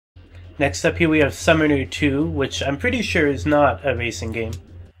Next up here we have Summoner 2, which I'm pretty sure is not a racing game.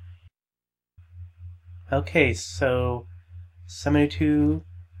 Okay, so Summoner 2,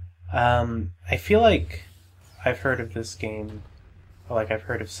 I feel like I've heard of this game, or like I've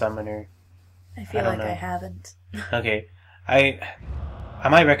heard of Summoner. I feel like I haven't. Okay, I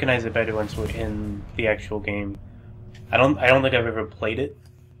might recognize it better once we're in the actual game. I don't think I've ever played it.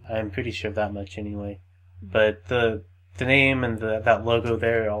 I'm pretty sure of that much anyway. But the name and that logo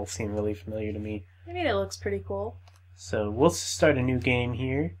there all seem really familiar to me. I mean, it looks pretty cool. So we'll start a new game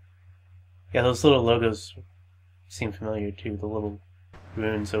here. Yeah, those little logos seem familiar too. The little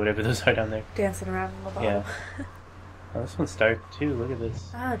runes or whatever those are down there. Dancing around in the bottle. Yeah. Oh, this one's dark too. Look at this.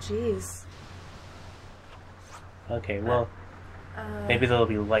 Oh, jeez. Okay, well, maybe there'll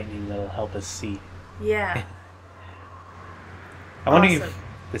be lightning that'll help us see. Yeah. I wonder if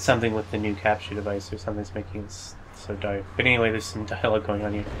it's something with the new capture device or something's making it so dark. But anyway, there's some dialogue going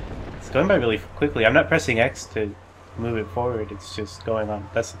on here. It's going by really quickly. I'm not pressing X to move it forward. It's just going on.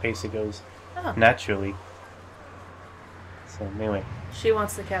 That's the pace it goes naturally. So anyway. She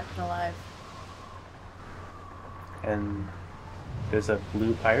wants the captain alive. And there's a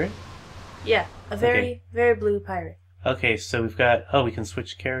blue pirate? Yeah, a very, very blue pirate. Okay, so we've got... Oh, we can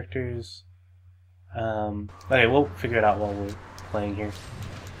switch characters. Okay, we'll figure it out while we're playing here.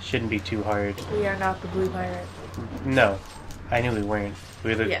 Shouldn't be too hard. We are not the blue pirate. No, I knew we weren't.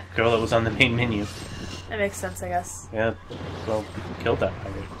 We were the girl that was on the main menu. That makes sense, I guess. Yeah, well, we killed that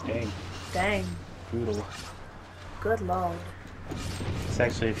pirate. Dang. Dang. Brutal. Good lord. It's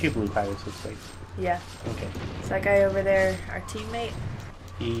actually a few blue pirates, looks like. Yeah. Okay. Is that guy over there our teammate?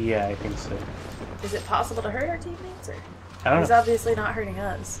 Yeah, I think so. Is it possible to hurt our teammates? Or? I don't know. He's obviously not hurting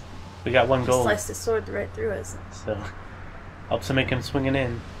us. We got one goal. He sliced his sword right through us. So, helps to make him swinging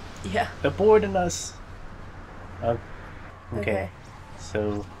in. Yeah. They're boarding us. Oh, okay.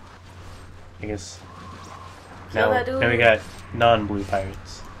 So, I guess now we got non-blue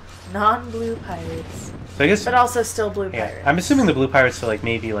pirates. Non-blue pirates. So I guess, but also still blue pirates. I'm assuming the blue pirates are like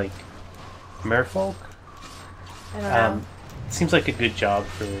maybe like merfolk. I don't know. It seems like a good job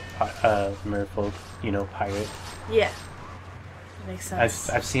for merfolk, you know, pirate. Yeah. That makes sense.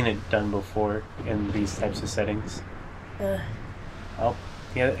 I've seen it done before in these types of settings. Oh,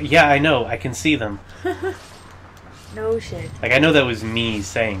 yeah, I know. I can see them. No shit. Like, I know that was me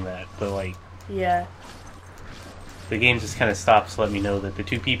saying that, but like... Yeah. The game just kind of stops to let me know that the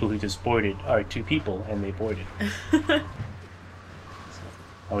two people who just boarded are two people, and they boarded.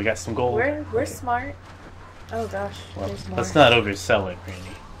 Oh, we got some gold. We're smart. Oh gosh, well, there's more. Let's not oversell it,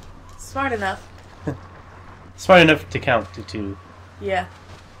 Brandy. Smart enough. Smart enough to count to 2. Yeah.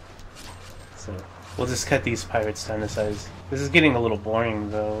 So, we'll just cut these pirates down to size. This is getting a little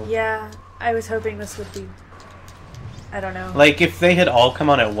boring, though. Yeah, I was hoping this would be... I don't know. Like, if they had all come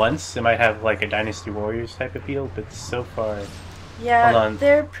on at once, it might have, like, a Dynasty Warriors type of feel, but so far... Yeah, hold on.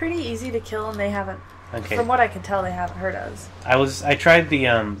 They're pretty easy to kill, and they haven't... Okay. From what I can tell, they haven't hurt us. I tried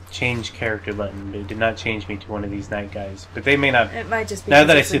the, change character button, but it did not change me to one of these night guys. But they may not... It might just be... Now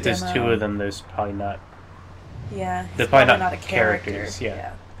that I see there's 2 of them, there's probably not... Yeah, they're probably not a characters,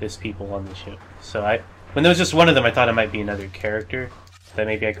 yeah. There's people on the ship. So when there was just one of them, I thought it might be another character that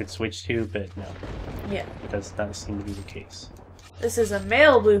maybe I could switch to, but no. Yeah. It does not seem to be the case. This is a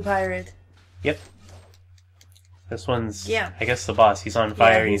male blue pirate. Yep. This one's, I guess, the boss. He's on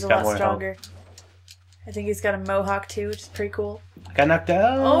fire and he's got more stronger. health. I think he's got a mohawk too, which is pretty cool. I got knocked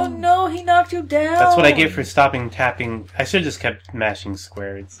down! Oh no, he knocked you down! That's what I get for stopping tapping. I should have just kept mashing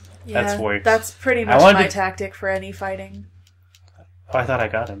squares. Yeah, that's worse. That's pretty much my tactic for any fighting. Oh, I thought I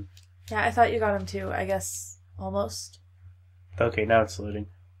got him. Yeah, I thought you got him too, I guess. Almost. Okay, now it's loading.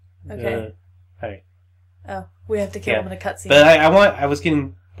 Okay. Alright. Oh, we have to kill him in a cutscene. But I was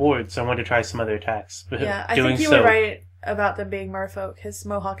getting bored, so I wanted to try some other attacks. But yeah, I think you were right about them being merfolk. His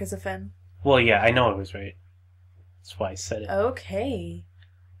mohawk is a fin. Well, yeah, I know I was right. That's why I said it. Okay.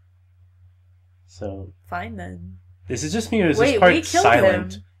 So... Fine, then. This is just me, or is this part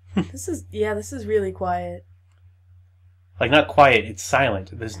silent? Him. This is really quiet. Like, not quiet, it's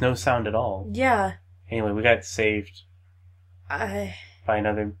silent. There's no sound at all. Yeah. Anyway, we got saved. By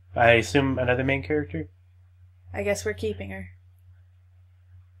another... I assume another main character? I guess we're keeping her.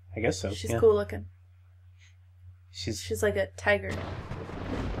 I guess so, She's cool looking. She's like a tiger.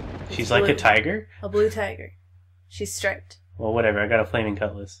 She's like a tiger? A blue tiger. She's striped. Well, whatever. I got a flaming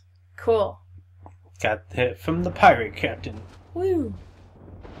cutlass. Cool. Got hit from the pirate captain. Woo!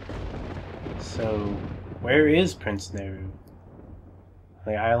 So, where is Prince Nehru?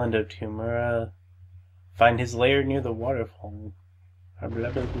 The island of Tumura. Find his lair near the waterfall. Blah, blah,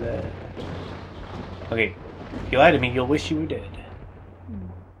 blah, blah. Okay. If you lie to me, you'll wish you were dead.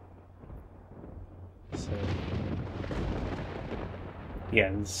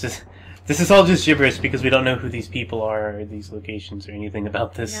 Yeah, this is all just gibberish because we don't know who these people are or these locations or anything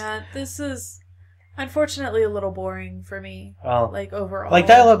about this. Yeah, this is unfortunately a little boring for me. Well, like overall. Like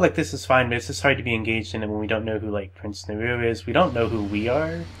dialogue like this is fine, but it's just hard to be engaged in it when we don't know who like Prince Naru is. We don't know who we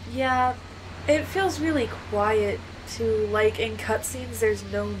are. Yeah, it feels really quiet too. Like in cutscenes, there's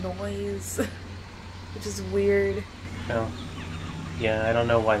no noise, which is weird. Well, yeah, I don't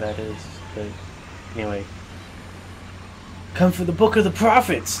know why that is, but anyway. Come for the Book of the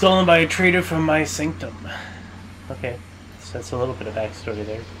Prophet, stolen by a traitor from my sanctum. Okay, so that's a little bit of backstory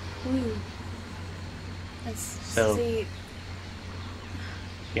there. Ooh. Let's So, see.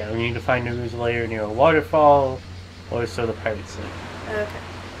 Yeah, we need to find Naru's lair near a waterfall, or so the pirates say. Okay.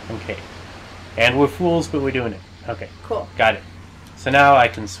 Okay. And we're fools, but we're doing it. Okay. Cool. Got it. So now I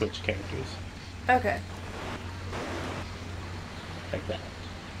can switch characters. Okay. Like that.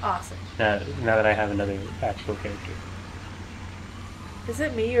 Awesome. Now that I have another actual character. Is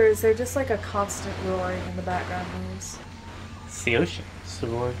it me, or is there just like a constant roaring in the background noise? It's the ocean. It's the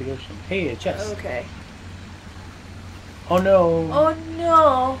roar of the ocean. Hey, a chest. Okay. Oh no. Oh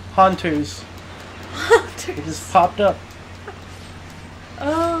no! Haunters. They just popped up.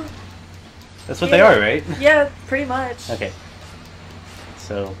 Oh. That's what they are, right? Yeah, pretty much. Okay.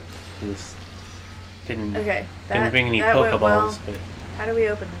 So, this didn't Okay. didn't bring any that went Pokeballs, well. but How do we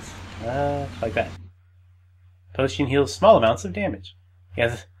open this? like that. Potion heals small amounts of damage.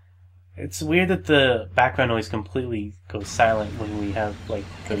 Yeah, it's weird that the background noise completely goes silent when we have like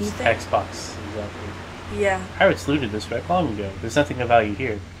those Anything? text boxes up there. Yeah. Pirates looted this right long ago. There's nothing of value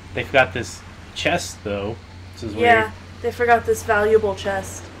here. They forgot this chest though. This is Yeah, weird. they forgot this valuable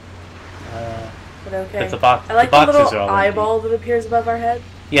chest. But okay. But the box, I like the the boxes little are all eyeball that appears above our head.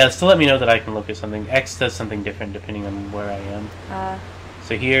 empty. Yeah, it's to let me know that I can look at something. X does something different depending on where I am.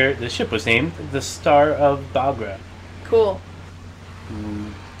 So here, the ship was named the Star of Bagra. Cool.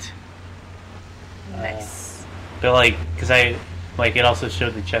 Mm, Nice. but like, because it also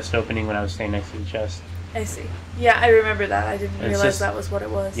showed the chest opening when I was standing next to the chest. I see. Yeah, I remember that. I didn't It's realize just- that was what it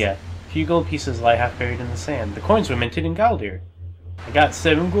was. Yeah. A few gold pieces lie half buried in the sand. The coins were minted in Galdir. I got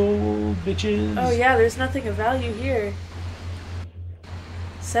 7 gold, bitches. Oh yeah, there's nothing of value here.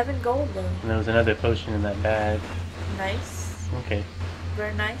 7 gold though. And there was another potion in that bag. Nice. Okay.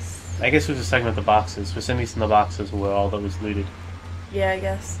 Very nice. I guess we're just talking about the boxes. For some reason, the boxes were all that was looted. Yeah, I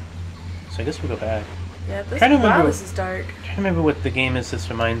guess. So I guess we'll go back. Yeah, this, Trying to wow, remember- this is dark. I'm trying to remember what the game is this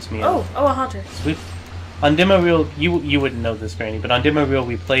reminds me of. Oh, a haunter. So on Demo Reel, you wouldn't know this, Granny, but on Demo Reel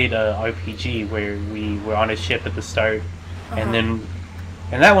we played a RPG where we were on a ship at the start, and then,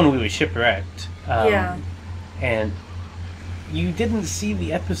 and that one we were shipwrecked. Yeah. And you didn't see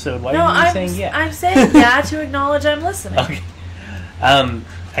the episode. Why No, are you I'm saying yeah? I'm saying yeah to acknowledge I'm listening. Okay.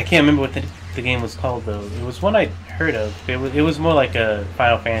 I can't remember what the game was called though. It was one I'd heard of. It was more like a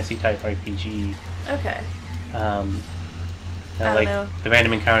Final Fantasy type RPG. Okay. And I don't know. the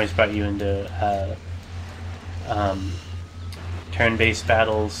random encounters brought you into turn-based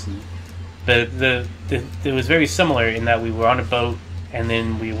battles. And it was very similar in that we were on a boat and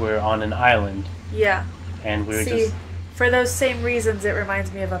then we were on an island Yeah. and we were See, for those same reasons, it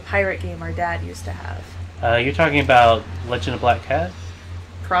reminds me of a pirate game our dad used to have. You're talking about Legend of Black Cat?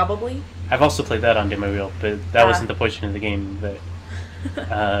 Probably. I've also played that on Demo Reel, but that wasn't the portion of the game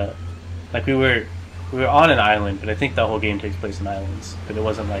that like we were on an island, but I think the whole game takes place in islands. But it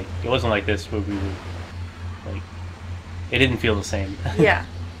wasn't like this where we were like it didn't feel the same. Yeah.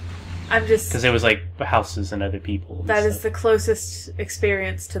 I'm just Because there was like houses and other people. And that stuff. is the closest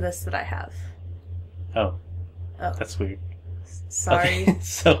experience to this that I have. Oh, Oh, that's weird. sorry. Okay,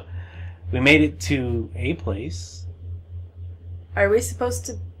 so we made it to a place. Are we supposed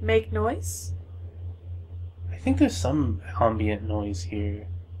to make noise? I think there's some ambient noise here.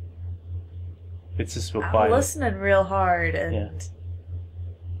 It's just real I'm quiet. listening real hard, and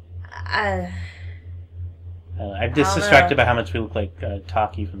I'm just distracted by how much we look like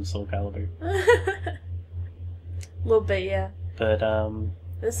Taki from Soul Calibur. a little bit, yeah. But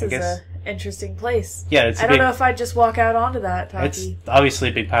This I is guess- a interesting place. yeah, it's. I don't know if I'd just walk out onto that, It's Taki. obviously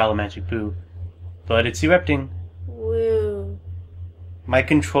a big pile of magic poo, but it's erupting. Woo. My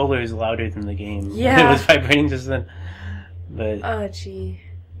controller is louder than the game. Yeah. It was vibrating just then. But Oh, gee.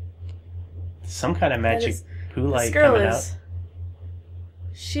 some kind of magic is- poo This light girl coming is... out.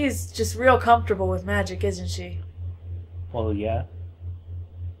 She's just real comfortable with magic, isn't she? Well, yeah.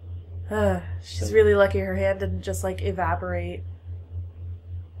 She's So- really lucky her hand didn't just, like, evaporate.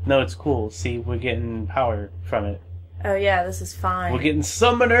 No, it's cool. See, we're getting power from it. Oh, yeah, this is fine. We're getting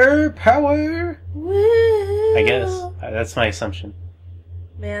summoner power! Woo! I guess. That's my assumption.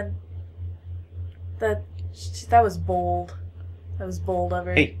 Man. That was bold. That was bold of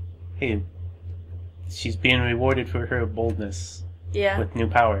her. Hey. She's being rewarded for her boldness. Yeah. With new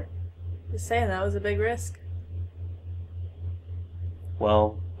power. Just saying, that was a big risk.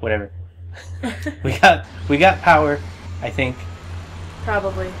 Well, whatever. we got power, I think.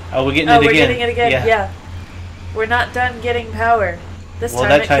 Probably. Oh, we're getting it again. We're getting it again. Yeah. We're not done getting power. This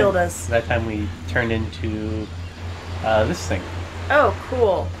time it killed us. That time we turned into this thing. Oh,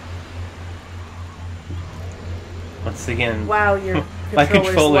 cool. Once again. Wow, your my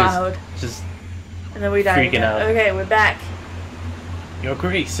controller's loud. Just and then we died freaking out. Okay, we're back. Your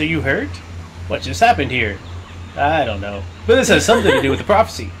Grace, are you hurt? What just happened here? I don't know. But this has something to do with the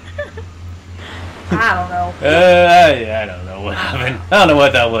prophecy. I don't know. I don't know what happened. I don't know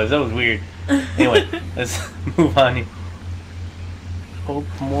what that was. That was weird. Anyway, let's move on. Oh,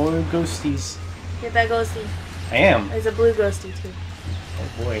 more ghosties. Get that ghosty. I am. There's a blue ghosty too.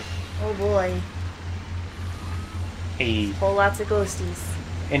 Oh boy. Oh boy. Hey. Whole lots of ghosties.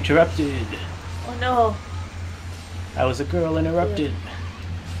 Interrupted. Oh no. I was a girl interrupted.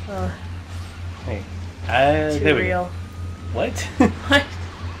 Oh. Hey. Too there we real. go. What? What?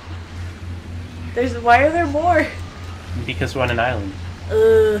 Why are there more? Because we're on an island.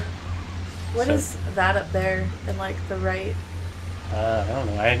 What is that up there in like the right? I don't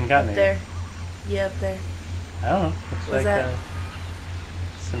know. I hadn't gotten up there. There. Yeah, up there. I don't know. Looks What's like that?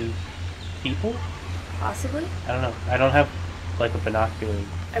 Some people? Possibly? I don't know. I don't have like a binocular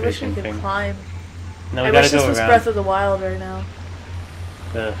I wish we could thing. climb. No, we I gotta wish this go was around. Breath of the Wild right now.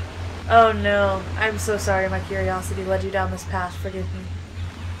 Ugh. Oh no. I'm so sorry my curiosity led you down this path. Forgive me.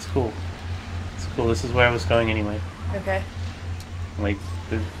 It's cool. It's cool. This is where I was going anyway. Okay. Like,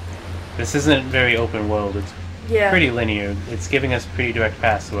 this isn't very open world. It's pretty linear. It's giving us pretty direct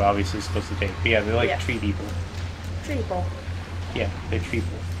paths that we're obviously supposed to take. But yeah, they're like tree people. Tree people. Yeah, they're tree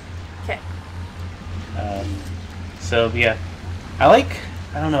people. Okay. So yeah, I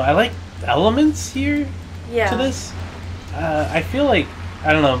don't know, I like elements here to this. I feel like,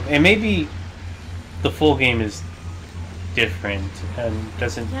 I don't know, and maybe the full game is different and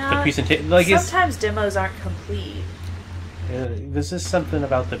doesn't, the presentation, like sometimes demos aren't complete. There's just something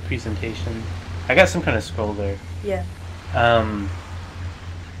about the presentation. I got some kind of scroll there. Yeah.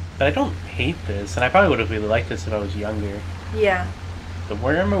 But I don't hate this, and I probably would have really liked this if I was younger. Yeah. The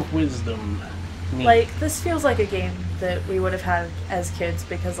Worm of Wisdom. Neat. Like, this feels like a game that we would have had as kids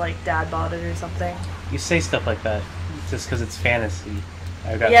because, like, Dad bought it or something. You say stuff like that just because it's fantasy.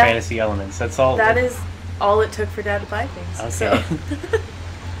 I've got fantasy elements. That's all. That is all it took for Dad to buy things. Okay. So.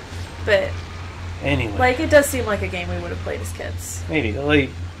 But anyway, like, it does seem like a game we would have played as kids. Maybe like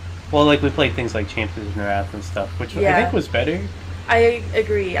we played things like Champions of Wrath and stuff, which I think was better. I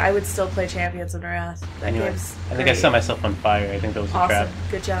agree. I would still play Champions of Wrath. That game's I think I set myself on fire. I think that was a trap. Awesome.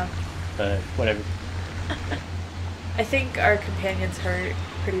 Good job. But whatever. I think our companion's hurt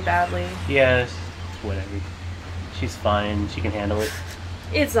pretty badly. Yeah, whatever. She's fine. She can handle it.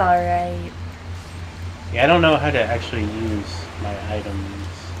 It's alright. Yeah, I don't know how to actually use my items.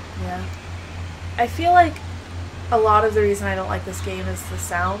 Yeah. I feel like a lot of the reason I don't like this game is the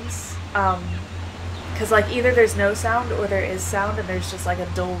sounds. Because, like, either there's no sound or there is sound and there's just, like, a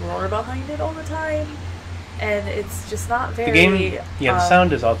dull roar behind it all the time. And it's just not very... The game, the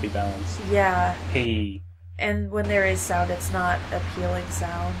sound is oddly balanced. Yeah. Hey. And when there is sound, it's not appealing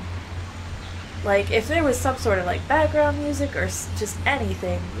sound. Like, if there was some sort of, like, background music or just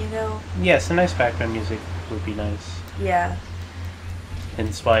anything, you know? Yes, a nice background music would be nice. Yeah. And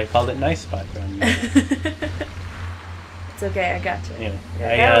that's why I called it nice background music. It's okay, I got you. Yeah.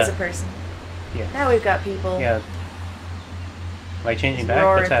 That was a person. Yeah. Now we've got people. Yeah. Am I changing back?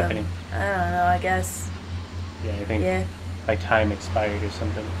 What's happening? I don't know, I guess. Yeah, I think my time expired or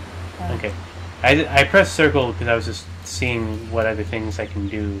something. Okay. I pressed circle because I was just seeing what other things I can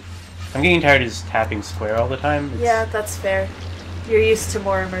do. I'm getting tired of just tapping square all the time. Yeah, that's fair. You're used to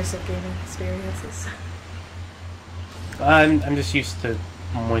more immersive gaming experiences. I'm just used to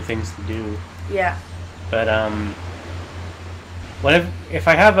more things to do. Yeah. But if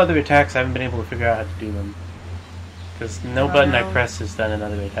I have other attacks, I haven't been able to figure out how to do them. Because no button I press has done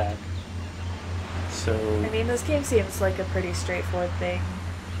another attack. So I mean, this game seems like a pretty straightforward thing.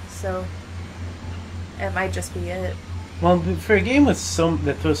 So it might just be it. Well, for a game with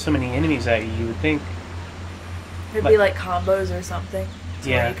that throws so many enemies at you, you would think it'd be like combos or something. So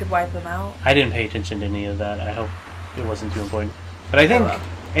yeah, you could wipe them out. I didn't pay attention to any of that. I hope it wasn't too important. But I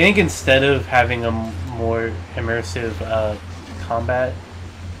think instead of having a more immersive combat,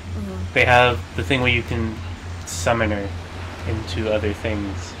 they have the thing where you can summon her into other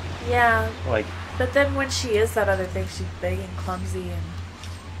things. Yeah. Like. But then when she is that other thing, she's big and clumsy and.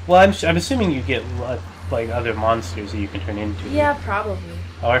 Well, I'm assuming you get like other monsters that you can turn into. Yeah, probably.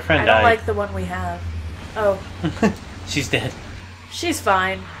 Oh, our friend I died. don't like the one we have. Oh. She's dead. She's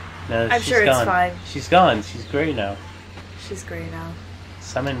fine. No, I'm she's sure gone. it's fine. She's gone. She's gray now. She's gray now.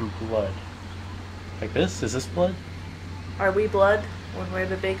 Summon blood. Like this? Is this blood? Are we blood when we're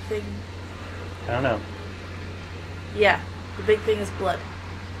the big thing? I don't know. Yeah, the big thing is blood.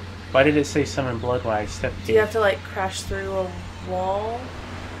 Why did it say summon blood when I stepped Do here? you have to like crash through a wall?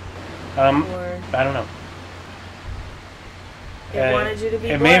 Or I don't know. it wanted you to be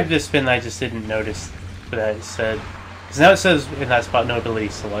It blood? may have just been I just didn't notice that it said... Because now it says in that spot no ability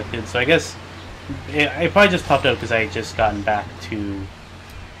selected, so I guess it probably just popped up because I had just gotten back to...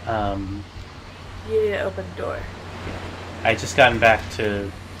 You need to open the door. I had just gotten back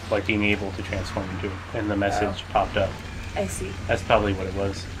to like being able to transform into it, and the message popped up. I see. That's probably what it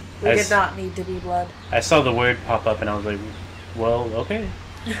was. We did not need to be blood. I saw the word pop up and I was like, well, okay.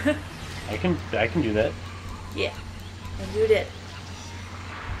 I can do that. Yeah. And you did.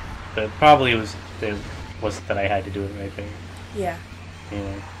 But probably it wasn't that I had to do it right there. Yeah.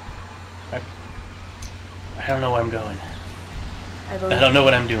 Anyway. I don't know where I'm going. I don't know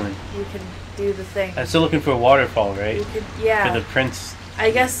what I'm doing. You can do the thing. I'm still looking for a waterfall, right? You can, yeah. For the prince. I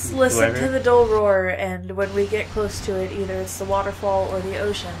guess listen whoever. to the dull roar, and when we get close to it, either it's the waterfall or the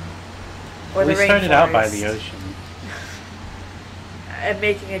ocean. Or We the rainforest. started out by the ocean. I'm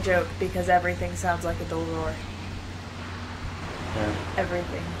making a joke because everything sounds like a dull roar. Yeah.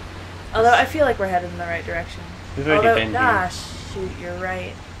 Everything. Although I feel like we're headed in the right direction. We've already been here. Shoot, you're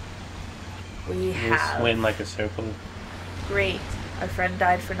right. We We have. just went in like a circle. Great. Our friend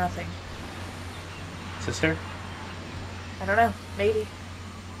died for nothing. Is this her? I don't know. Maybe.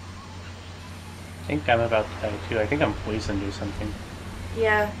 I think I'm about to die too. I think I'm poisoned or something.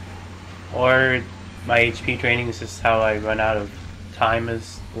 Yeah. Or my HP training is just how I run out of time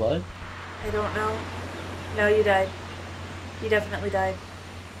as blood? I don't know. No, you died. You definitely died.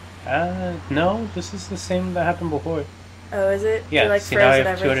 No, this is the same that happened before. Oh, is it? Yeah, You, like, see now I froze have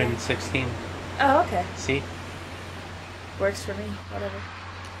at everything? 216. Oh, okay. See? Works for me. Whatever.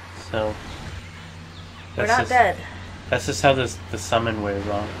 So... We're not dead. That's just how the summon wears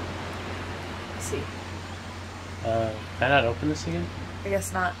on. Let's see. Can I not open this again? I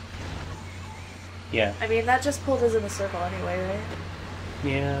guess not. Yeah. I mean, that just pulled us in a circle anyway, right?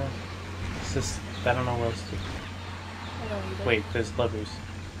 Yeah. It's just... I don't know what else to... I don't either. Wait, there's levers.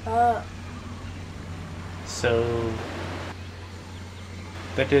 So...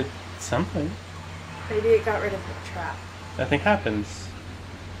 That did something. Maybe it got rid of the trap. Nothing happens.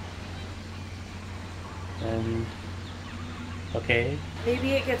 And... Okay.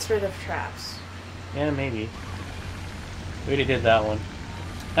 Maybe it gets rid of traps. Yeah, maybe. We already did that one.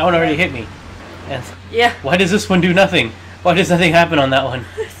 That one already hit me. And Yeah. why does this one do nothing? Why does nothing happen on that one?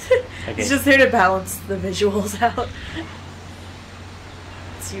 Okay. It's just there to balance the visuals out.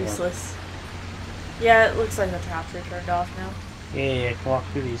 It's useless. Yeah, it looks like the traps are turned off now. Yeah, I can walk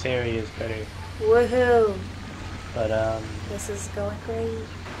through these areas better. Woohoo! But, This is going great.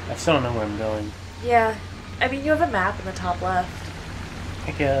 I still don't know where I'm going. Yeah. I mean, you have a map in the top left.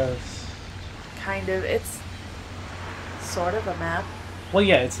 I guess... Kind of. It's sort of a map. Well,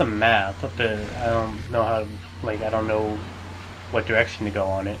 yeah, it's a map, but I don't know how... Like, I don't know what direction to go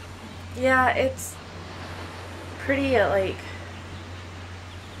on it. Yeah, it's pretty, like...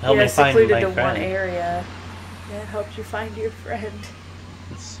 Help me find secluded my to friend. one area. Yeah, it helped you find your friend.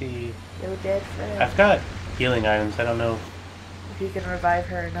 Let's see... Your dead friend. I've got healing items. I don't know... If you can revive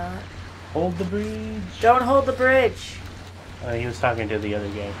her or not. Hold the bridge! Don't hold the bridge! He was talking to the other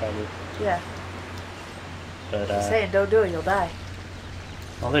guy, probably. Yeah. But, Just saying, don't do it, you'll die.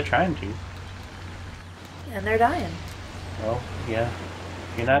 well, they're trying to. And they're dying. Well, yeah.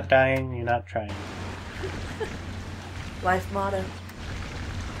 If you're not dying, you're not trying. Life motto.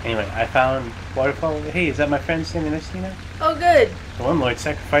 Anyway, I found waterfall. Hey, is that my friend standing next to you now? Oh, good! The one lord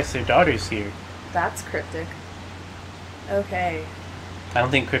sacrificed their daughters here. That's cryptic. Okay. I don't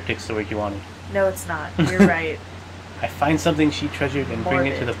think cryptic's the word you wanted. No, it's not. You're right. I find something she treasured and bring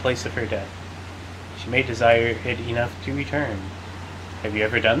it to the Morbid. place of her death. She may desire it enough to return. Have you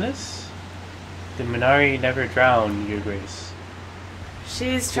ever done this? The Minari never drown, your grace.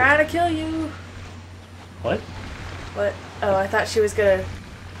 She's trying to kill you! What? What? Oh, I thought she was gonna...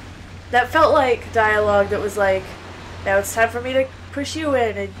 That felt like dialogue that was like, now it's time for me to push you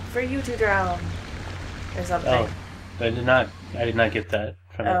in and for you to drown. Or something. Oh, I did not get that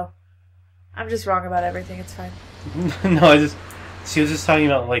from Oh. I'm just wrong about everything, it's fine. it. No, she was just talking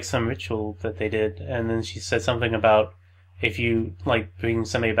about like some ritual that they did, and then she said something about if you like bring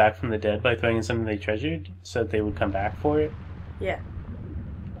somebody back from the dead by throwing in something they treasured, so that they would come back for it. Yeah.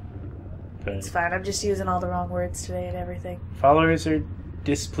 But It's fine. I'm just using all the wrong words today and everything. followers are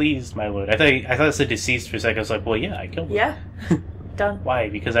displeased, my lord. I thought it said deceased for a second. I was like, well, yeah, I killed them. Yeah. Done. Why?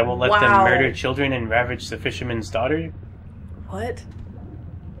 Because I won't let them murder children and ravage the fisherman's daughter? What?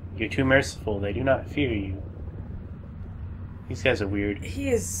 You're too merciful. They do not fear you. These guys are weird. He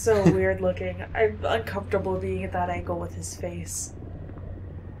is so weird looking. I'm uncomfortable being at that angle with his face.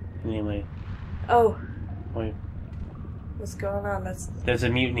 Anyway. Oh. Wait. What's going on? There's a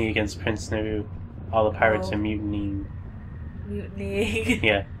mutiny against Prince Naru. All the pirates are mutinying. Mutinying.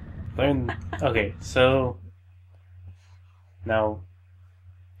 Yeah. Learn. Okay, so now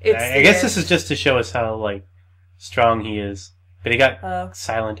I guess this is just to show us how like strong he is. But he got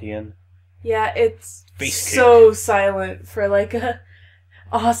silent again. Yeah, it's Face so kick. silent for like a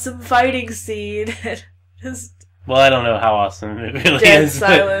awesome fighting scene. Just well, I don't know how awesome it really dead is.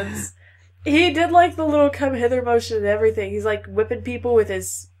 silence. He did like the little come hither motion and everything. He's like whipping people with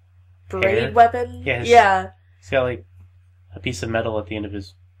his braid weapon. Yeah. He's got like a piece of metal at the end of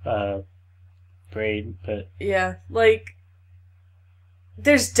his braid, but yeah, like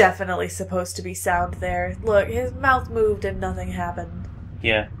there's definitely supposed to be sound there. Look, his mouth moved and nothing happened.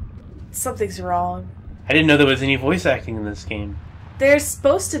 Yeah. Something's wrong. I didn't know there was any voice acting in this game. There's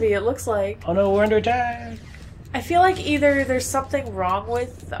supposed to be, it looks like. Oh no, we're under attack! I feel like either there's something wrong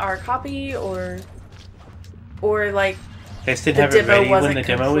with our copy or like They just didn't have it ready when the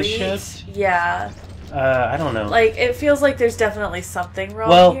demo was shipped? Yeah. I don't know. Like, it feels like there's definitely something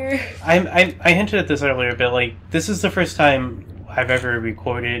wrong here. I hinted at this earlier, but like, this is the first time I've ever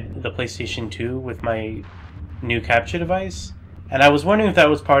recorded the PlayStation 2 with my new capture device. And I was wondering if that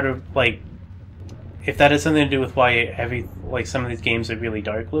was part of, like, if that has something to do with why some of these games are really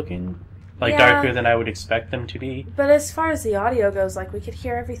dark looking. Like, darker than I would expect them to be. But as far as the audio goes, like, we could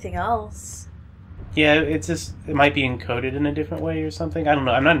hear everything else. Yeah, it might be encoded in a different way or something. I don't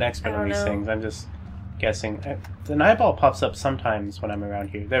know. I'm not an expert on these things. I'm just guessing. An eyeball pops up sometimes when I'm around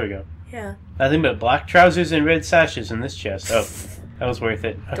here. There we go. Yeah. Nothing but black trousers and red sashes in this chest. Oh, that was worth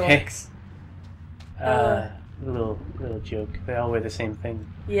it. Okay. Dorks. Little joke. They all wear the same thing.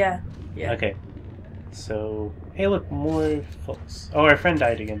 Yeah. Okay. So, hey, look, more folks. Oh, our friend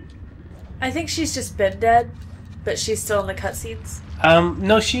died again. I think she's just been dead, but she's still in the cutscenes.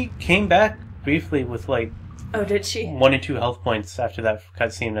 No, she came back briefly with like. Oh, did she? 1 or 2 health points after that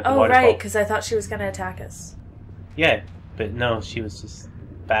cutscene at the waterfall. Oh, right, because I thought she was going to attack us. Yeah, but no, she was just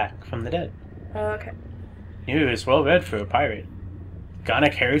back from the dead. Oh, okay. You is well read for a pirate.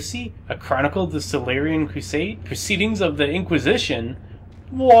 Gonic Heresy? A Chronicle of the Solarian Crusade? Proceedings of the Inquisition?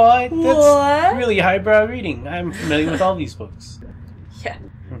 What? That's really highbrow reading. I'm familiar with all these books. Yeah.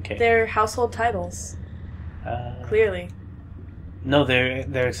 Okay. They're household titles. Clearly. No,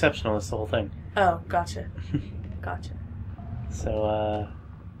 they're exceptional. That's the whole thing. Oh, gotcha. So,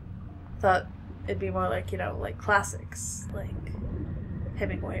 thought it'd be more like, like classics. Like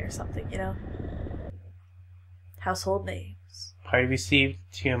Hemingway or something, Household names. Party received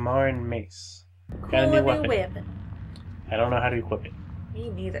Tiamar and Mace. Got a new weapon. I don't know how to equip it. Me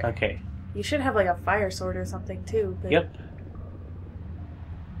neither. Okay. You should have like a fire sword or something too. But... Yep.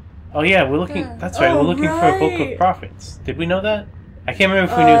 Oh yeah, we're looking. That's right. We're looking for a book of prophets. Did we know that? I can't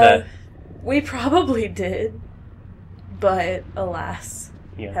remember if we knew that. We probably did, but alas,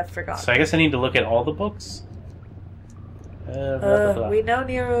 have forgotten. So I guess I need to look at all the books. We know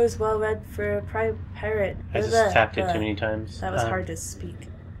Nero is well read for a pirate. I just tapped it too many times. That was hard to speak.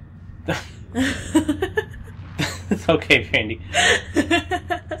 It's okay, Brandy.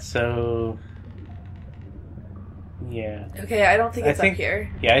 So, yeah. Okay, I don't think it's up here.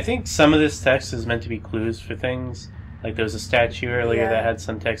 Yeah, I think some of this text is meant to be clues for things. Like there was a statue earlier that had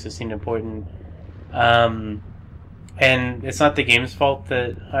some text that seemed important. And it's not the game's fault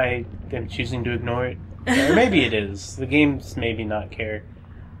that I am choosing to ignore it. Or maybe it is. The games maybe not care.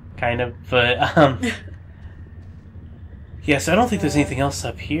 Kind of. But, yeah, so I don't think there's anything else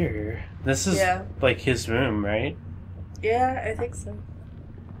up here. This is, like, his room, right? Yeah, I think so.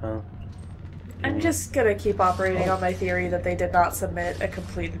 Oh. I'm just gonna keep operating on my theory that they did not submit a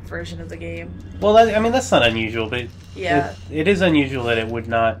completed version of the game. Well, I mean, that's not unusual, but it is unusual that it would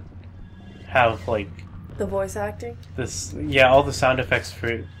not have, like... The voice acting? All the sound effects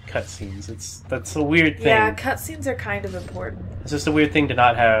for cutscenes. That's a weird thing. Yeah, cutscenes are kind of important. It's just a weird thing to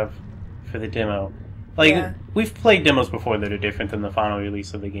not have for the demo. Like, we've played demos before that are different than the final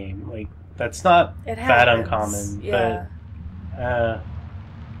release of the game. Like, that's not that uncommon. Yeah. But,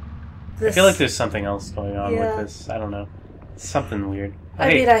 I feel like there's something else going on with this. I don't know. Something weird.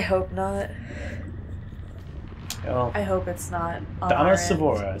 I mean, I hope not. Well, I hope it's not on Donna our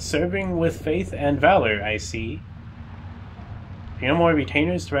Savora, serving with faith and valor, I see. You know more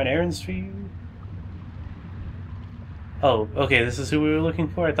retainers to run errands for you? Oh, okay, this is who we were looking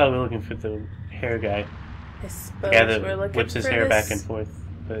for? I thought we were looking for the hair guy. I suppose The guy that we're looking whips his for hair this, back and forth.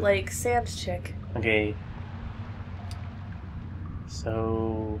 But, like, sand chick. okay.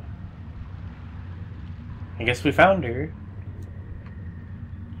 So... I guess we found her.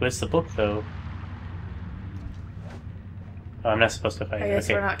 Where's the book, though? Oh, I'm not supposed to fight her. I guess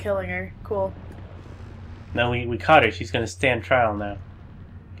okay. we're not killing her. Cool. No, we caught her. She's gonna stand trial now.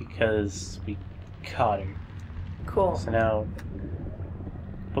 Because we caught her. Cool. So now...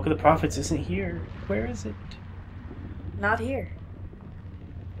 Book of the Prophets isn't here. Where is it? Not here.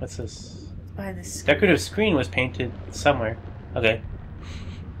 What's this? Behind the screen. Decorative screen was painted somewhere. Okay.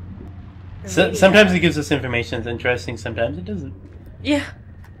 Maybe, Sometimes it gives us information that's interesting, sometimes it doesn't. Yeah.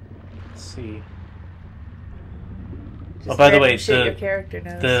 Let's see. Just oh, by the way, random shit your character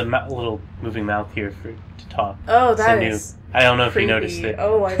knows. the little moving mouth here to talk. Oh, It's that a is new. I don't know creepy. if you noticed it.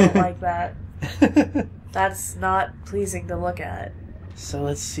 Oh, I don't like that. That's not pleasing to look at. So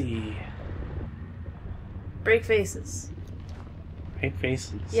let's see. Break faces. Great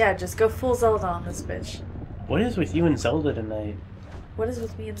faces. Yeah, just go full Zelda on this bitch. What is with you and Zelda tonight? What is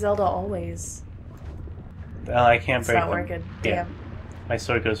with me and Zelda always? Well, I can't It's break not them. working. Yeah. Damn. My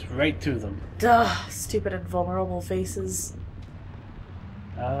sword goes right through them. Duh, stupid and vulnerable faces.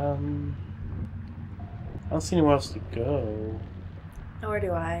 I don't see anywhere else to go. Nor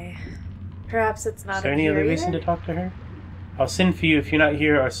do I. Perhaps it's not Is there in any here other reason either? to talk to her? I'll send for you. If you're not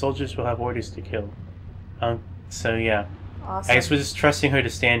here, our soldiers will have orders to kill. So yeah. Awesome. I guess we're just trusting her to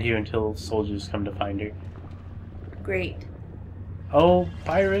stand here until soldiers come to find her. Great. Oh,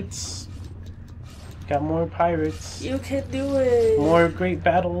 pirates! Got more pirates. You can do it. More great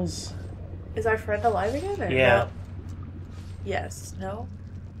battles. Is our friend alive again? Or Yeah. No? Yes. No?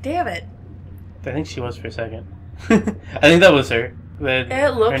 Damn it. I think she was for a second. I think that was her.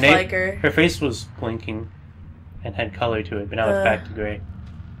 It looked like her. Her face was blinking and had color to it, but now it's back to gray.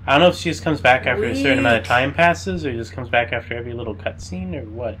 I don't know if she just comes back after a certain amount of time passes, or just comes back after every little cutscene, or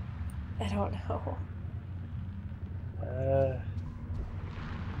what. I don't know.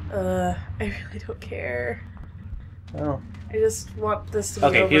 I really don't care. Oh. I just want this to be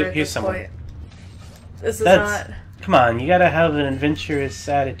Okay, over at here's this someone. point. This is That's- not... Come on, you gotta have an adventurous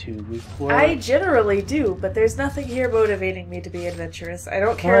attitude. I generally do, but there's nothing here motivating me to be adventurous. I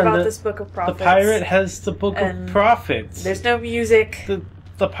don't care about this Book of Prophets. The pirate has the Book of and Prophets. There's no music.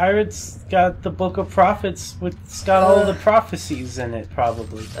 The pirate's got the Book of Prophets. It's got all the prophecies in it,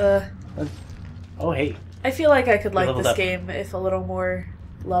 probably. Oh, hey. I feel like I could like leveled this up. game if a little more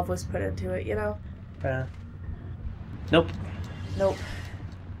love was put into it, you know? Nope. Nope.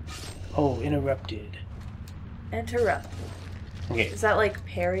 Oh, interrupted. Interrupt. Okay, Is that like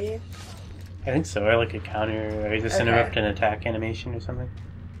parrying? I think so. Or like a counter, or just Okay. interrupt an attack animation or something.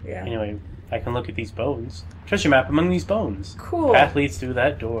 Yeah. Anyway, I can look at these bones. Treasure map among these bones. Cool. Path leads through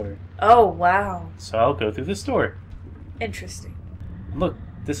that door. Oh, wow. So I'll go through this door. Interesting. Look,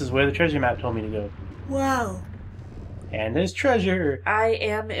 this is where the treasure map told me to go. Wow. And there's treasure. I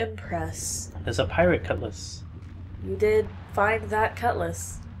am impressed. There's a pirate cutlass. You did find that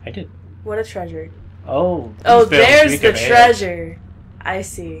cutlass. I did. What a treasure. Oh. Oh, these barrels there's reek the of ale. treasure. I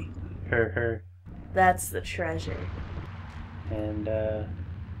see. Her. That's the treasure. And,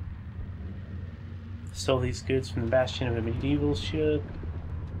 stole these goods from the bastion of a medieval ship.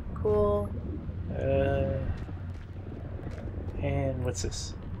 Cool. And what's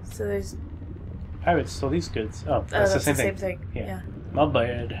this? So there's... Pirates stole these goods. Oh, Oh, that's that's the same thing. Yeah. My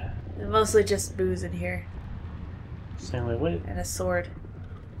bad. There's mostly just booze in here. Same way, what? And a sword.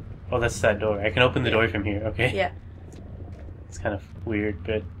 Oh, that's that door. I can open the door from here, okay? Yeah. It's kind of weird,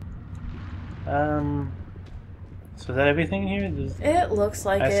 but... So is that everything here? It looks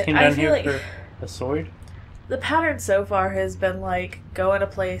like I it. came I down feel here like for a sword? the pattern so far has been like, go in a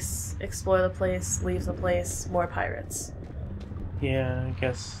place, explore the place, leave the place, more pirates. Yeah, I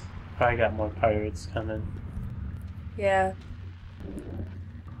guess probably got more pirates coming. Yeah.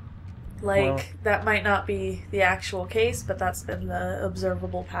 Like, Well- that might not be the actual case, but that's been the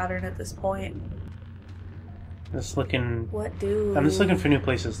observable pattern at this point. Just looking... What do... I'm just looking for new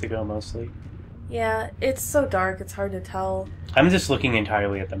places to go, mostly. Yeah, it's so dark, it's hard to tell. I'm just looking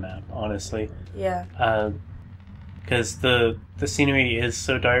entirely at the map, honestly. Yeah. Because the scenery is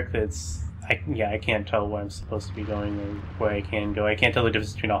so dark that it's... I can't tell where I'm supposed to be going or where I can go. I can't tell the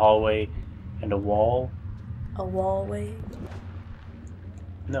difference between a hallway and a wall. A wallway.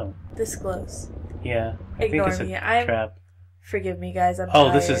 No. Disclose. Yeah. I Ignore think it's me. a trap. Forgive me, guys, I'm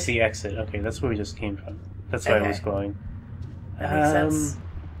Oh, this tired. is the exit. Okay, that's where we just came from. That's why it was Okay. glowing. That makes sense.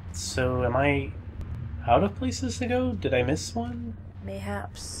 So am I out of places to go? Did I miss one?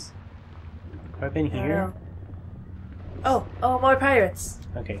 Mayhaps. Have I been I don't here? know. Oh, more pirates.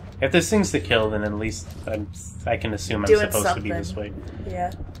 Okay. If there's things to kill, then at least I can assume I'm Doing supposed to be something. this way.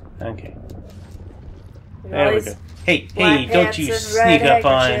 Yeah. Okay. We There we always go. Hey, black don't you pants and red sneak up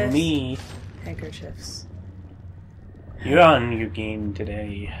on handkerchiefs. me. handkerchiefs. You're on your game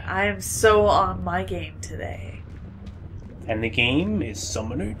today. I am so on my game today. And the game is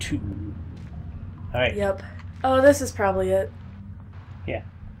Summoner 2. Alright. Yep. Oh, this is probably it. Yeah.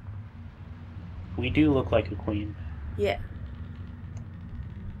 We do look like a queen. Yeah.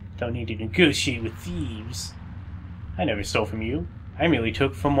 Don't need to negotiate with thieves. I never stole from you. I merely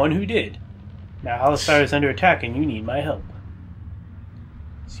took from one who did. Now Alistar is under attack and you need my help.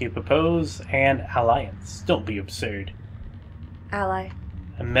 So you propose an alliance. Don't be absurd. Ally.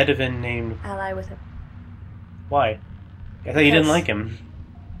 A Medivh named... Ally with him. Why? I thought you didn't Because- like him.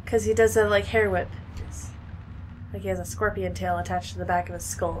 Because he does that, like, hair whip. It's like he has a scorpion tail attached to the back of his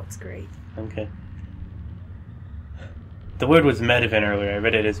skull. It's great. Okay. The word was Medivh earlier. I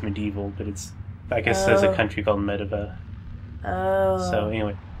read it as medieval, but it's... I guess there's a country called Medivh. Oh. So,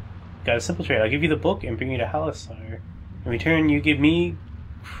 anyway. Got a simple trade. I'll give you the book and bring you to Alistar. In return, you give me...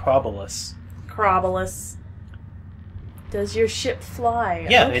 Crobolus. Crobolus. Does your ship fly?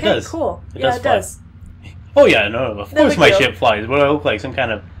 Yeah, okay, it does. Cool. It yeah, does it fly. does. Oh yeah, no, of No course big my deal. ship flies. What do I look like? Some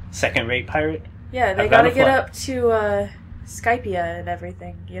kind of second-rate pirate? Yeah, they I've gotta gotta get fly. up to Skypia and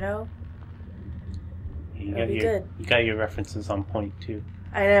everything, you know? You That'd got be your good. you got your references on point too.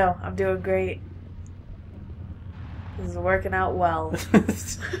 I know, I'm doing great. This is working out well.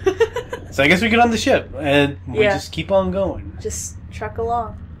 So I guess we get on the ship and we Yeah. just keep on going. Just truck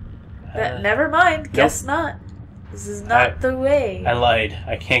along. Uh, Never mind, guess not. This is not the way. I lied.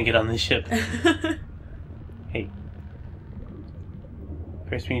 I can't get on the ship. Hey.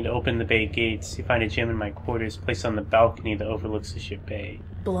 First we need to open the bay gates. You find a gem in my quarters placed on the balcony that overlooks the ship bay.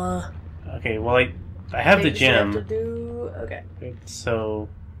 Blah. Okay, well I have the Things you have gem. to do. Okay. So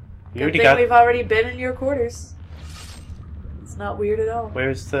we Good already thing got we've already been in your quarters. It's not weird at all.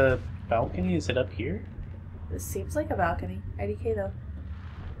 Where's the balcony? Is it up here? This seems like a balcony. IDK though.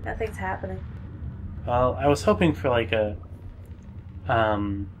 Nothing's happening. Well, I was hoping for like a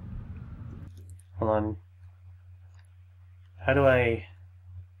hold on. How do I...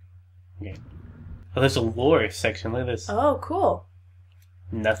 Okay. Oh, there's a lore section. Look at this. Oh, cool.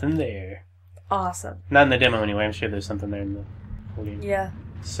 Nothing there. Awesome. Not in the demo anyway. I'm sure there's something there in the whole game. Yeah.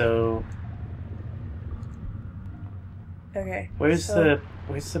 So, Okay. where's so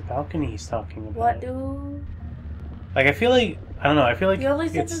the balcony he's talking about? What do... Like, I feel like... I don't know. I feel like The only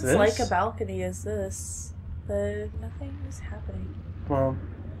thing it's that's this. like a balcony is this. But nothing is happening. Well,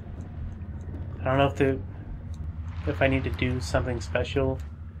 I don't know if I need to do something special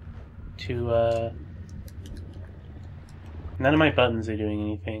to, none of my buttons are doing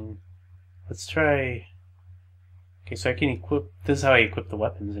anything. Let's try... Okay, so I can equip... This is how I equip the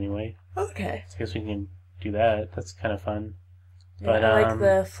weapons, anyway. Okay. So I guess we can do that. That's kind of fun. Yeah, But, I like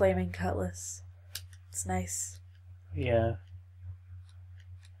the flaming cutlass. It's nice. Yeah.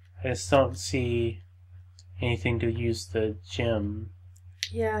 I just don't see anything to use the gem.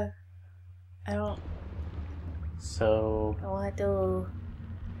 Yeah. I don't So, know what to do.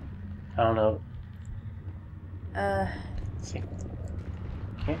 I don't know. Let's See.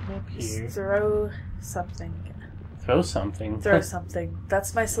 Can't go up here. just throw something. Throw something. Throw something.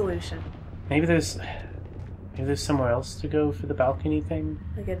 That's my solution. Maybe there's somewhere else to go for the balcony thing.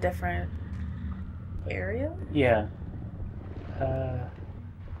 Like a different area? Yeah. I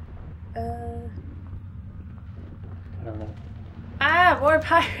don't know. Ah, more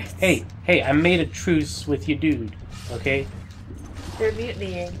pirates! Hey, I made a truce with you, dude. Okay. They're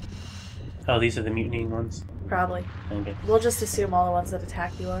mutinying. Oh, these are the mutinying ones. Probably. Okay. We'll just assume all the ones that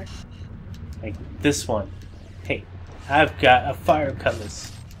attack you are. Like this one. Hey, I've got a fire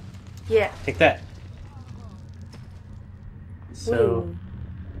cutlass. Yeah. Take that. So, Ooh.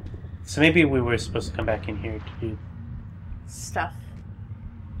 so maybe we were supposed to come back in here to do. Stuff.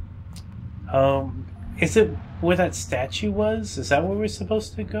 Is it where that statue was? Is that where we're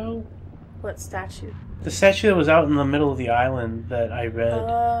supposed to go? What statue? The statue that was out in the middle of the island that I read.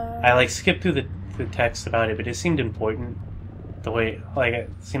 I skipped through the text about it, but it seemed important. The way, it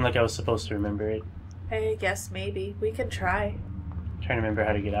seemed like I was supposed to remember it. I guess maybe. We can try. I'm trying to remember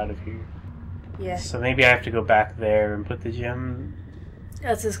how to get out of here. Yeah. So maybe I have to go back there and put the gem.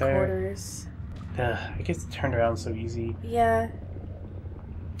 That's his there. quarters. I get turned around so easy. Yeah.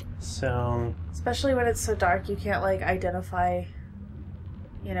 So Especially when it's so dark, you can't, identify,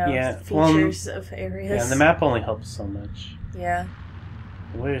 Yeah, features of areas. yeah, and the map only helps so much. Yeah.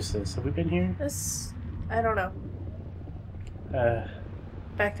 Where is this? Have we been here? This I don't know. Uh,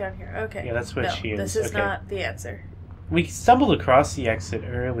 Back down here. Okay. yeah, that's what she is. This is okay. not the answer. We stumbled across the exit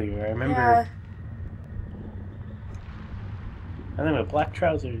earlier. I remember. Yeah. I think with black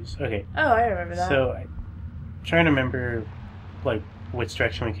trousers. Okay. Oh, I remember that. So, I'm trying to remember, like, which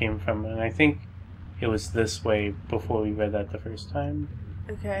direction we came from, and I think it was this way before we read that the first time.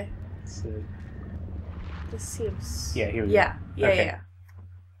 Okay. So, This seems... yeah, here we Yeah. go. Yeah, Okay. yeah.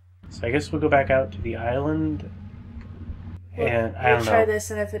 So I guess we'll go back out to the island, and I don't We'll know. try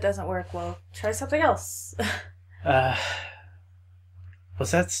this, and if it doesn't work, we'll try something else.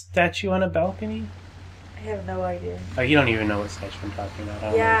 Was that statue on a balcony? I have no idea. Oh, you don't even know what statue I'm talking about. I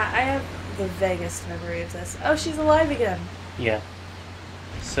don't Yeah, I have the vaguest memory of this. Oh, she's alive again. know. Yeah.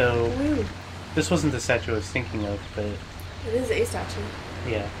 So, Woo. this wasn't the statue I was thinking of, but It is a statue.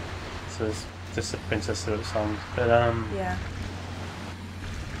 yeah. So it's just a Princess song. But, Yeah.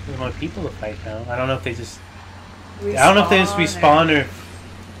 there's more people to fight now. I don't know if they just... Respawn I don't know if they just or- respawn or if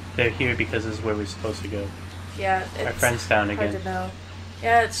they're here because this is where we're supposed to go. Yeah, it's Our friend's down hard again. to know.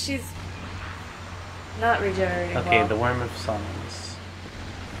 Yeah, she's not regenerating Okay, well. the Worm of Songs.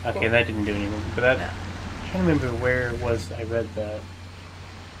 Okay, Cool. that didn't do anything. But that... No. I'm trying to remember where it was I read that.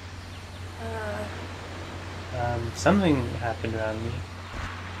 Something happened around me.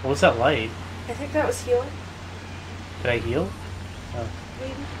 What was that light? I think that was healing, Did I heal? Oh,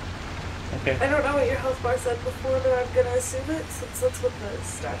 maybe. okay. I don't know what your health bar said before, but I'm gonna assume it since that's what the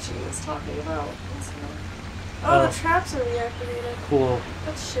statue was talking about. Oh, the traps are reactivated. Cool.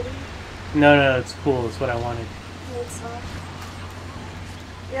 That's shitty. No, it's cool. It's what I wanted. No, it's not.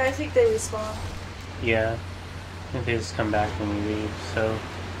 Yeah, I think they respawn. Yeah. I think they just come back when we leave, so...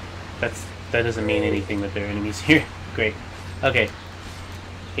 That doesn't mean anything that they're enemies here. Great. Okay.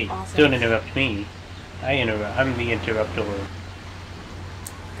 Hey, Awesome. don't interrupt me. I'm the interruptor.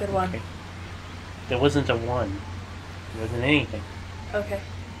 Good one. Okay. There wasn't a one. There wasn't anything. Okay.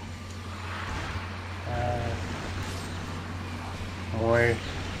 More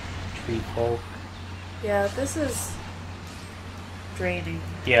tree folk. Yeah, this is draining.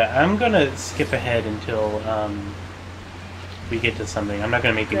 Yeah, I'm gonna skip ahead until we get to something. I'm not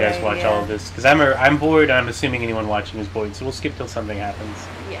gonna make you guys Right, watch yeah. all of this because I'm bored. And I'm assuming anyone watching is bored, so we'll skip till something happens.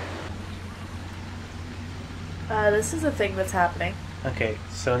 Yeah. This is a thing that's happening. Okay,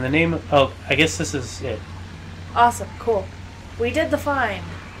 so in the name of... Oh, I guess this is it. Awesome, cool. We did the find.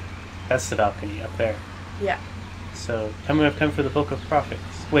 That's the balcony up there. Yeah. So, tell me I've come for the Book of Prophets.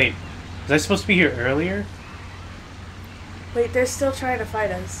 Wait, was I supposed to be here earlier? Wait, they're still trying to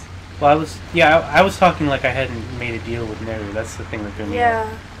fight us. Well, I was talking like I hadn't made a deal with Neru. That's the thing that threw me off.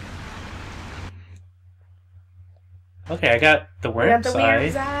 Yeah. Okay, I got the We got worm's the eye.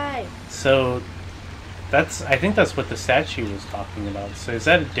 weird's eye. So, I think that's what the statue was talking about. So is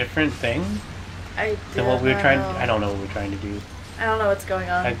that a different thing than what we were trying? I don't know what we're trying to do. I don't know what's going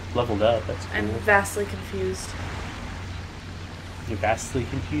on. I leveled up. That's cool. I'm vastly confused. You're vastly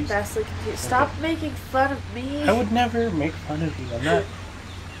confused. Vastly confused. Stop making fun of me. I would never make fun of you. I'm not.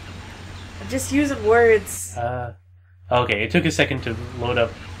 I'm just using words. Okay, it took a second to load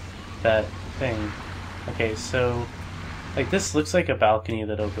up that thing. Okay, so like this looks like a balcony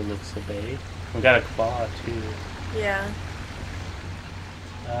that overlooks the bay. We got a claw too. Yeah.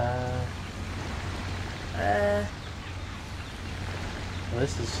 Well,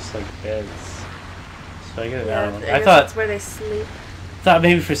 this is just like beds. So I get Yeah, that one. I I guess thought that's where they sleep.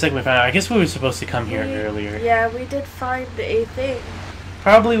 maybe for a second we found out. I guess we were supposed to come here earlier. Yeah, we did find a thing.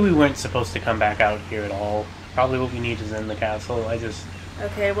 Probably we weren't supposed to come back out here at all. Probably what we need is in the castle.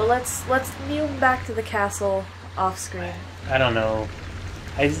 Okay, well let's move back to the castle off screen. I don't know.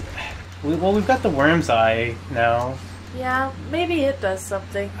 We've got the worm's eye now. Yeah, maybe it does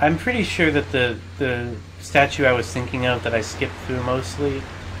something. I'm pretty sure that the statue I was thinking of that I skipped through mostly,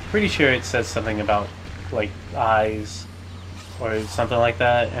 pretty sure it says something about like eyes or something like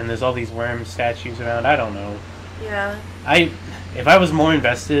that. And there's all these worm statues around. I don't know. Yeah. If I was more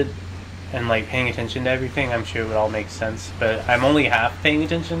invested and like paying attention to everything, I'm sure it would all make sense. But I'm only half paying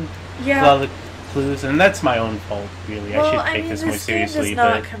attention to all the clues, and that's my own fault, really. Well, I should take this more seriously. Game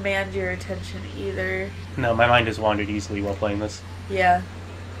does not command your attention either. No, my mind has wandered easily while playing this. Yeah.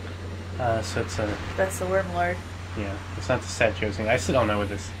 So it's a... That's the Worm Lord. Yeah, it's not the statue I was thinking. I still don't know what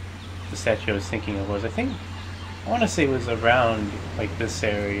the statue I was thinking of was. I want to say it was around like this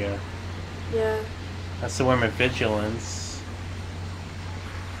area. Yeah. That's the Worm of Vigilance.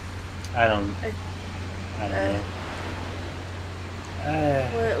 I don't know.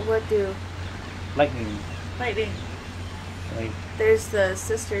 What do? Lightning. Lightning. Like, There's the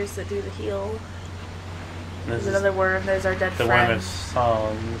sisters that do the heal. this There's is another worm. There's our dead the friend. Worm of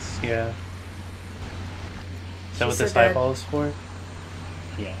Songs, yeah. that what this eyeball is for?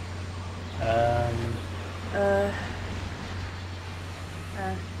 Yeah. I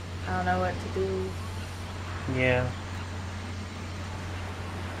don't know what to do. Yeah.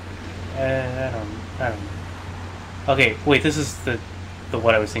 I don't know. Okay, wait, this is the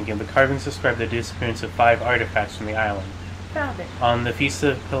what I was thinking. The carvings describe the disappearance of 5 artifacts from the island. Found it. On the Feast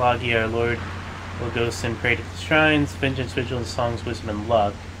of Pelagia, our Lord will go and pray to the shrines, vengeance, vigilance, songs, wisdom, and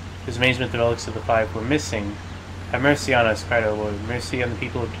luck. His amazement, the relics of the 5 were missing. Have mercy on us, cried our Lord. Mercy on the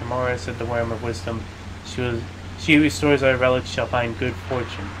people of Tamora, said the worm of wisdom. She who restores our relics shall find good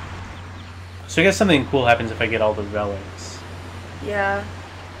fortune. So I guess something cool happens if I get all the relics. Yeah.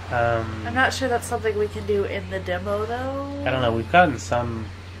 I'm not sure that's something we can do in the demo, though. I don't know. We've gotten some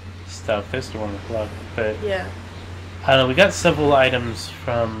stuff. There's the one with luck, but yeah. I don't know. We got several items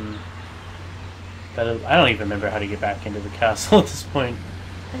from that. I don't even remember how to get back into the castle at this point.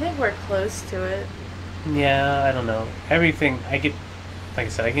 I think we're close to it. Yeah, I don't know. Everything I get, like I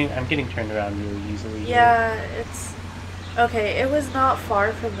said, I'm getting turned around really easily. Yeah, it's okay. It was not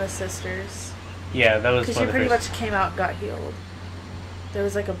far from the sisters. Yeah, that was because you pretty much came out and got healed. There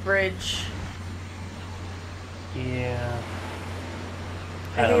was like a bridge. Yeah.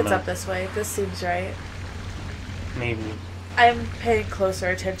 I think it's up this way. This seems right. Maybe. I'm paying closer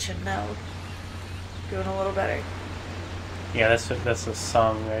attention now. Doing a little better. Yeah, that's a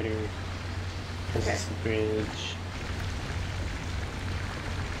songwriter. This Okay. is the bridge.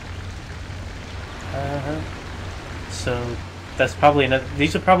 So that's probably another.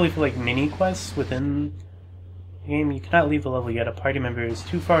 These are probably for like mini quests within the game. You cannot leave the level yet. A party member is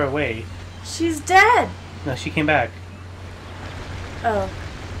too far away. She's dead. No, she came back. Oh.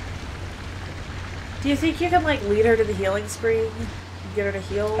 Do you think you can like lead her to the healing spring? Get her to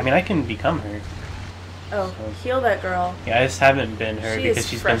heal? I mean, I can become her. Oh, so. Heal that girl. Yeah, I just haven't been her because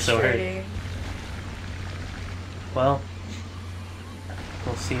she's been so hurt. Well,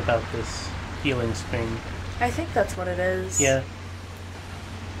 we'll see about this healing spring. I think that's what it is. Yeah.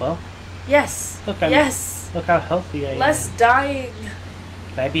 Well. Yes. Look, look how healthy I am. Less dying.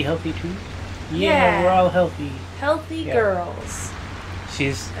 Can I be healthy too? Yeah, we're all healthy. Healthy girls.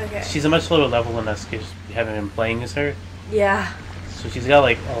 She's a much lower level than us because we haven't been playing as her. Yeah. So she's got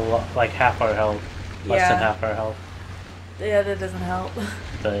like like half our health, less than half our health. Yeah, that doesn't help.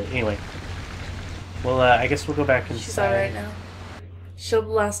 But anyway, well, I guess we'll go back inside. She's alright now. She'll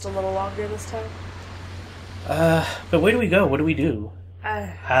last a little longer this time. But where do we go? What do we do?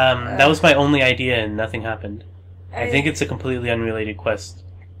 That was my only idea and nothing happened. I think it's a completely unrelated quest.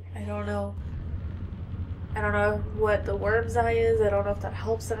 I don't know. I don't know what the worm's eye is. I don't know if that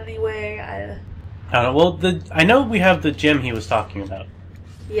helps in any way. I don't know. Well, I know we have the gem he was talking about.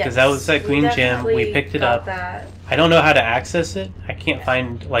 Yes. Because that was that green gem. We picked it up. That. I don't know how to access it. I can't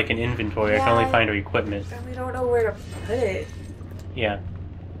find like an inventory. I can only find our equipment. And we don't know where to put it. Yeah.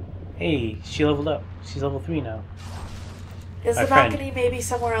 Hey, she leveled up. She's level 3 now. Is the balcony maybe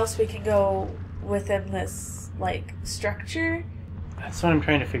somewhere else we can go within this, like, structure? That's what I'm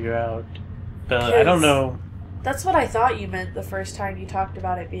trying to figure out. But I don't know. That's what I thought you meant the first time you talked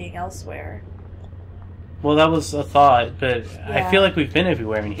about it being elsewhere. Well, that was a thought, but I feel like we've been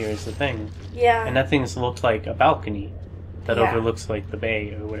everywhere in here is the thing. Yeah. And that thing's looked like a balcony that overlooks, like, the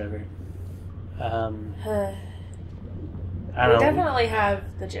bay or whatever. I don't know. We definitely have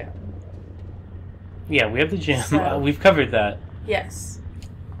the gym. Yeah, we have the gym. So, we've covered that. Yes.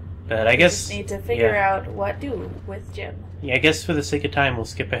 But I guess... We just need to figure out what to do with gym. Yeah, I guess for the sake of time, we'll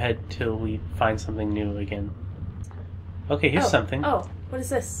skip ahead till we find something new again. Okay, here's something. Oh, what is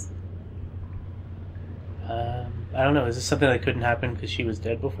this? I don't know. Is this something that couldn't happen because she was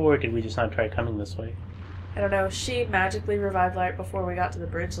dead before, or did we just not try coming this way? I don't know. She magically revived right before we got to the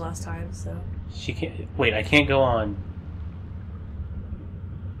bridge last time, so... She can't... Wait, I can't go on.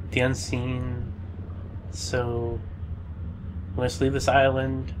 The unseen... So... Let's leave this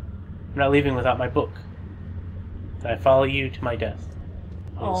island. I'm not leaving without my book. I follow you to my death.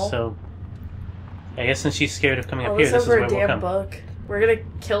 Oh. So... I guess since she's scared of coming up here, this is where we'll come. Book. We're gonna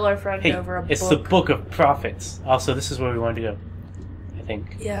kill our friend over a book. It's the Book of Prophets. Also, this is where we wanted to go. I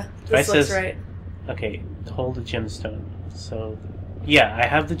think. Yeah, this looks right. Okay, hold the gemstone. So, yeah, I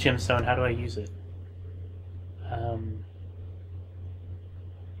have the gemstone. How do I use it? I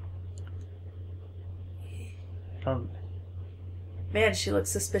don't... Man, she looks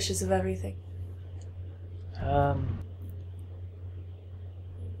suspicious of everything. I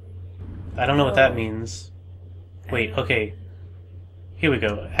don't know what that means. Wait, okay. Here we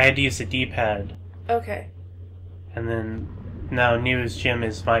go. I had to use the D-pad. Okay. And then now New's gem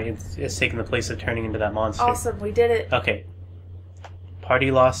is it's taking the place of turning into that monster. Awesome, we did it. Okay. party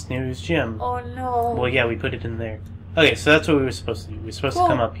lost near his gym. Oh no. Well, yeah, we put it in there. Okay, so that's what we were supposed to do. We were supposed to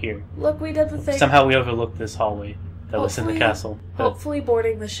come up here. Look, we did the thing. Somehow we overlooked this hallway that was in the castle. But Hopefully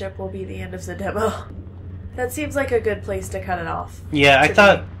boarding the ship will be the end of the demo. That seems like a good place to cut it off. yeah, I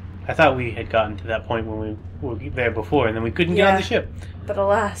thought we had gotten to that point when we were there before, and then we couldn't get on the ship. But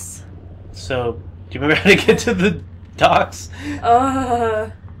alas. So, do you remember how to get to the docks?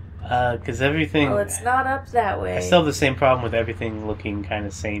 Because everything... Well, it's not up that way. I still have the same problem with everything looking kind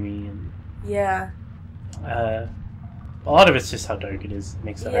of samey. And, yeah. a lot of it's just how dark it is. It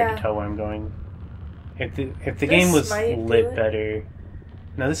makes it hard to tell where I'm going. If the game was lit better...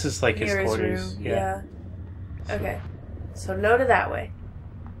 No, this is like his quarters. Room. Yeah. Okay. So no to that way.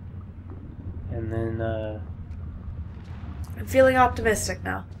 And then, I'm feeling optimistic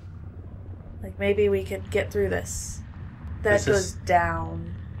now. Like, maybe we could get through this. That goes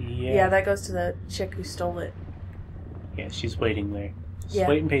down. Yeah, that goes to the chick who stole it. Yeah, she's waiting there. She's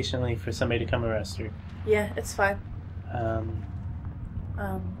waiting patiently for somebody to come arrest her. Yeah, it's fine.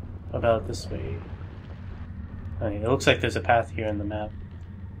 What about this way? Okay, it looks like there's a path here on the map.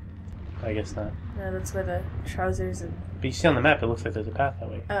 I guess not. No, that's where the trousers and... But you see on the map, it looks like there's a path that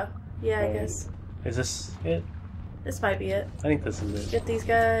way. Oh, yeah, I guess. Is this it? This might be it. I think this is it. Get these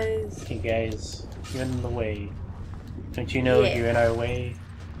guys. Okay, guys. You're in the way. Don't you know you're in our way?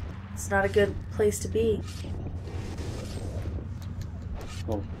 It's not a good place to be.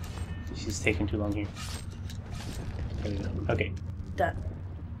 Well, she's taking too long here. There we go. Okay. Done.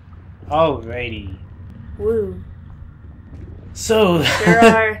 Alrighty. Woo. So... Sure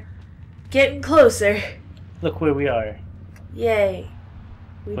are getting closer. Look where we are. Yay.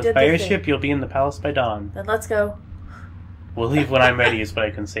 We With did by the airship, thing. you'll be in the palace by dawn. Then let's go. We'll leave when I'm ready is what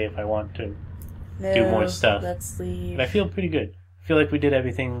I can say if I want to do more stuff. Let's leave. But I feel pretty good. I feel like we did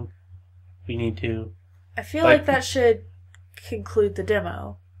everything we need to. I feel like that should conclude the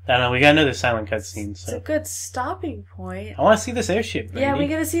demo. I don't know, we got another silent cutscene, so... It's a good stopping point. I want to see this airship, Brandy. Yeah, we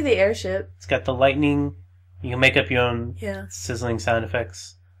gotta see the airship. It's got the lightning. You can make up your own sizzling sound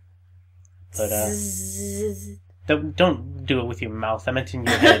effects. But, don't do it with your mouth. I meant in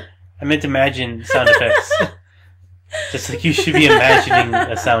your head. I meant imagine sound effects. Just like you should be imagining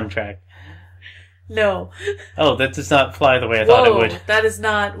a soundtrack. No. Oh, that does not fly the way I thought it would. That is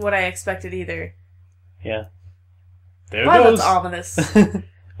not what I expected either. Yeah. There it Wow, goes. that's ominous.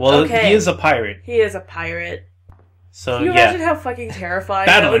 Well, he is a pirate. He is a pirate. So, Can you imagine how fucking terrifying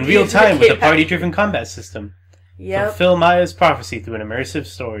Battle that in would be real if time it with a came party-driven combat system. Yep. Fulfill Maya's prophecy through an immersive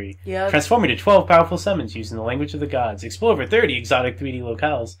story. Yep. Transform into 12 powerful summons using the language of the gods. Explore over 30 exotic 3D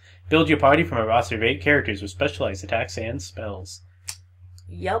locales. Build your party from a roster of 8 characters with specialized attacks and spells.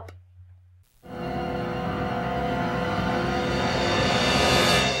 Yup.